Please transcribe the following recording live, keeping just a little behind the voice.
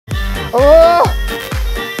Oh!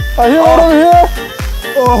 I hear one over here!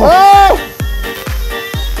 Oh!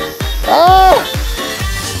 Ah!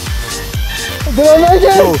 Did I make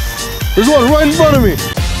it? Whoa. There's one right in front of me.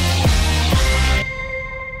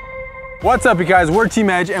 What's up, you guys? We're Team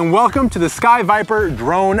Edge, and welcome to the Sky Viper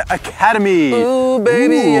Drone Academy. Ooh,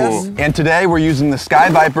 baby, yes. And today we're using the Sky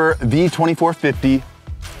Viper V2450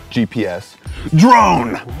 GPS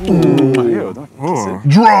drone.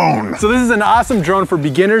 Drone. So this is an awesome drone for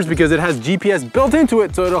beginners because it has GPS built into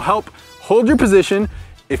it, so it'll help hold your position.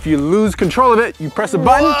 If you lose control of it, you press a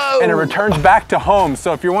button and it returns back to home.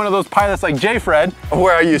 So if you're one of those pilots like Jay Fred,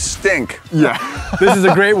 Where you stink. yeah, this is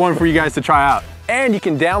a great one for you guys to try out. And you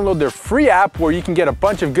can download their free app where you can get a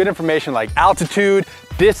bunch of good information like altitude,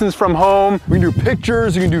 distance from home. We can do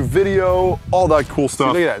pictures, you can do video, all that cool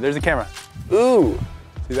stuff. Look at that, there's a camera. Ooh.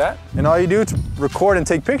 See that? And all you do is record and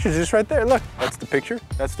take pictures just right there. Look, that's the picture,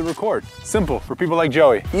 that's the record. Simple for people like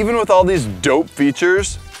Joey. Even with all these dope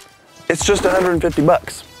features, it's just 150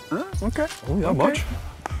 bucks. Okay. Oh, that much?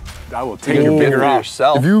 I will take your finger off.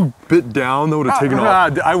 yourself. If you bit down, that would have taken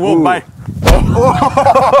off. I won't bite.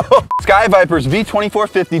 Sky Viper's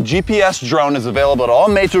V2450 GPS drone is available at all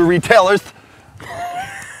major retailers.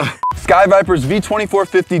 Sky Viper's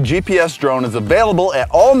V2450 GPS drone is available at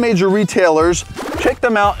all major retailers. Check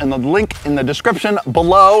them out in the link in the description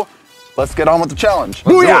below. Let's get on with the challenge.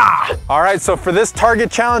 Booyah! All right, so for this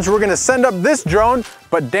target challenge, we're gonna send up this drone,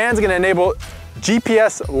 but Dan's gonna enable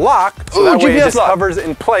GPS lock, so that way it just hovers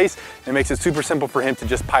in place and makes it super simple for him to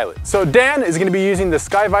just pilot. So Dan is gonna be using the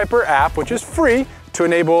Sky Viper app, which is free, to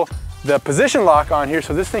enable the position lock on here,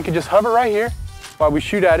 so this thing can just hover right here while we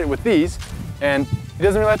shoot at it with these, and he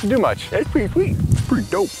doesn't really have to do much. It's pretty sweet. It's pretty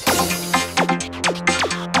dope.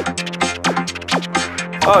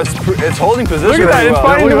 Oh, it's holding position. Look at that, really it's well.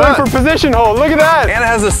 finding the Look one at for position hold. Look at that. And it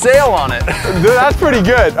has a sail on it. Dude, that's pretty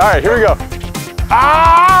good. All right, here we go.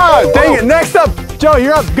 Ah, dang it. Next up, Joe,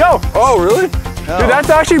 you're up, go. Oh, really? No. Dude, that's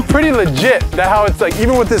actually pretty legit. That how it's like,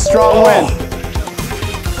 even with this strong wind.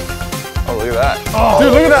 Oh, look at that.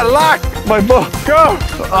 Dude, look at that lock. My butt. Go.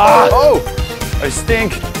 Oh, I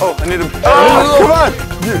stink. Oh, I need to. Come on.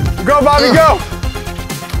 Go, Bobby, go.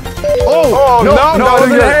 Oh, no, that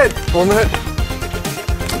wasn't a hit. On the hit.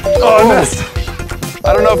 Oh, I missed.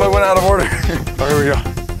 I don't know if I went out of order. Oh, here we go.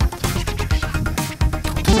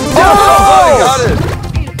 Oh, I got it.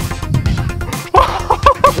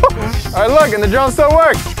 All right, look, and the drone still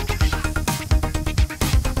works.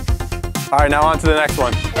 All right, now on to the next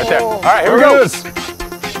one. Right there. All right, here we go.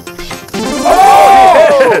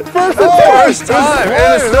 Oh! First time,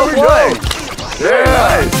 and it's still playing. Very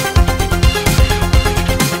nice.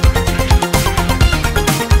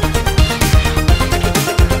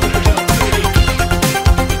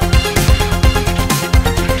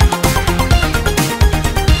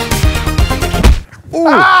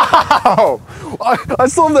 Ow! I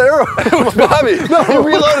still have the arrow. Bobby, you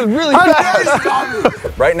reloaded really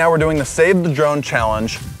fast. Right now we're doing the Save the Drone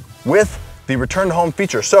challenge with the return to home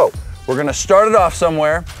feature. So we're gonna start it off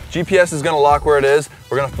somewhere. GPS is gonna lock where it is.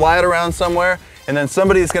 We're gonna fly it around somewhere, and then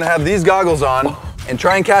somebody is gonna have these goggles on and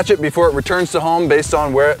try and catch it before it returns to home based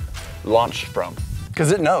on where it launched from,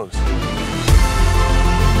 because it knows.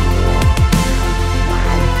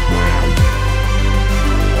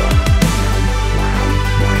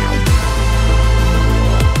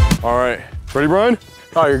 All right, ready, Brian?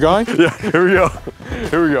 Oh, you're going? Yeah, here we go.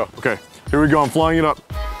 Here we go. Okay, here we go. I'm flying it up.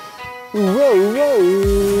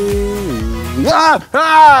 Ah!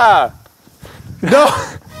 Ah! No!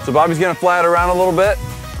 So Bobby's gonna fly it around a little bit,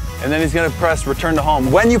 and then he's gonna press return to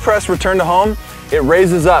home. When you press return to home, it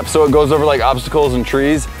raises up, so it goes over like obstacles and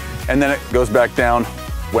trees, and then it goes back down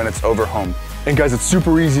when it's over home. And guys, it's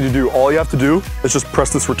super easy to do. All you have to do is just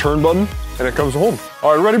press this return button, and it comes home.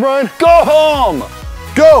 All right, ready, Brian? Go home!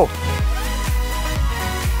 Go!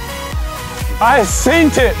 I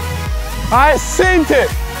sent it! I sent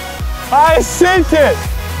it! I sent it!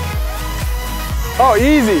 Oh,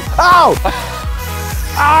 easy. Ow!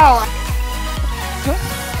 Ow!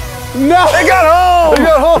 No! They got home! They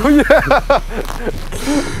got home, yeah!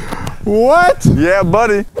 What? Yeah,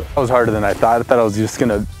 buddy. That was harder than I thought. I thought I was just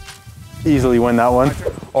gonna easily win that one.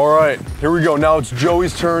 All right, here we go. Now it's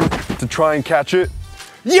Joey's turn to try and catch it.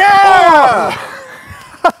 Yeah!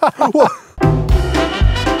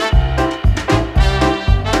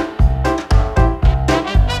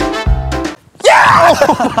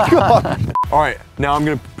 Oh my God. All right, now I'm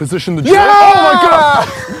gonna position the jet. Yeah! Oh my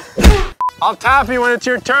God! I'll tap you when it's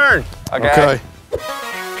your turn. Okay.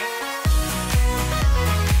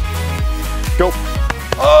 Go.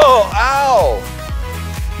 Oh, ow!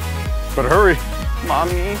 Better hurry.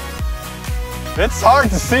 Mommy. It's hard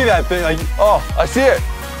to see that thing. Like, Oh, I see it.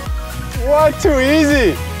 what? Too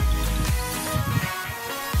easy.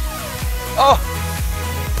 Oh.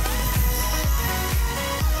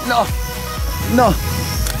 No. No.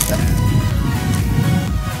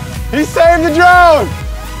 He saved the drone.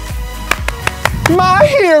 My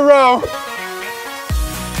hero.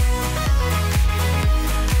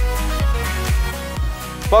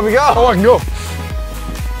 Bobby, go. Oh, I can go.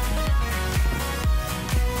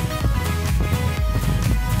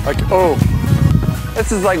 Oh.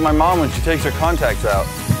 This is like my mom when she takes her contacts out.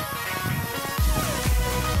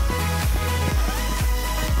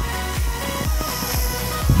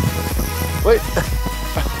 Wait.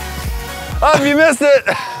 Oh, you missed it.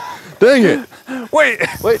 Dang it. Wait.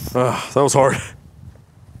 Wait. That was hard.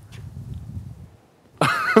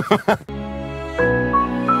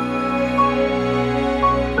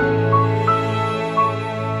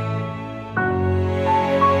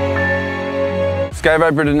 Sky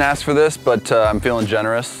Viper didn't ask for this, but I'm feeling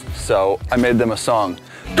generous, so I made them a song.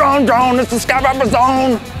 Drone, drone, it's the Sky Viper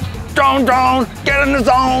zone. Drone, drone, get in the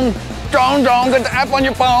zone. Drone, drone, get the app on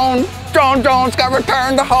your phone. Drone, drone, Sky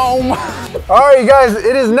return to home. All right, you guys,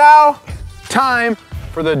 it is now time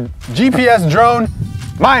for the GPS drone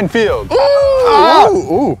minefield.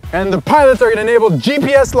 Ooh. And the pilots are gonna enable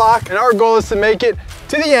GPS lock, and our goal is to make it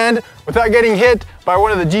to the end without getting hit by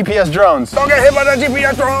one of the GPS drones. Don't get hit by the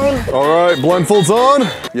GPS drone. All right, blindfolds on.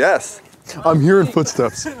 Yes. I'm hearing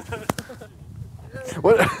footsteps.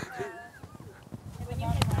 What?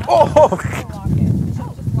 Oh!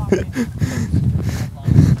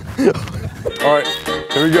 All right,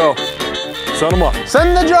 here we go. Send them up.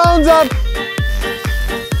 Send the drones up!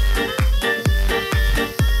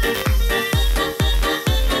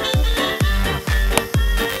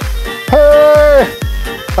 Hey!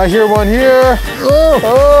 I hear one here.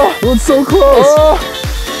 Oh, it's so close.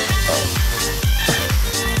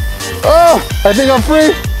 Oh, I think I'm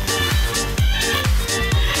free.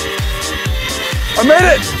 I made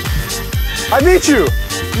it. I beat you.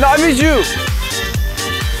 No, I beat you.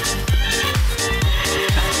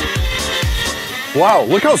 Wow,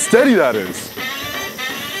 look how steady that is.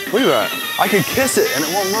 Look at that. I can kiss it and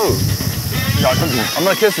it won't move. I'm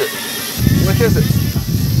gonna kiss it. I'm gonna kiss it.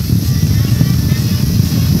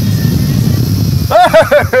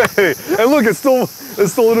 Hey, and look, it still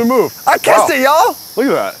didn't move. I kissed it, y'all. Look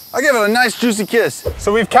at that. I gave it a nice juicy kiss.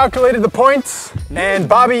 So we've calculated the points, and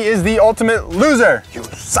Bobby is the ultimate loser. You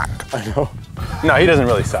suck. I know. No, he doesn't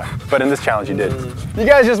really suck, but in this challenge he did. You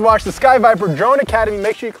guys just watched the Sky Viper Drone Academy.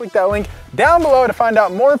 Make sure you click that link down below to find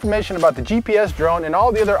out more information about the GPS drone and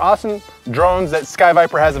all the other awesome drones that Sky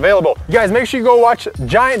Viper has available. You guys make sure you go watch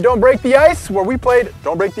Giant Don't Break the Ice, where we played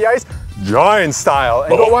Don't Break the Ice Giant style,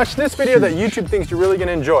 and go watch this video that YouTube thinks you're really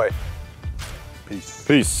gonna enjoy. Peace.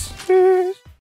 Peace. Peace.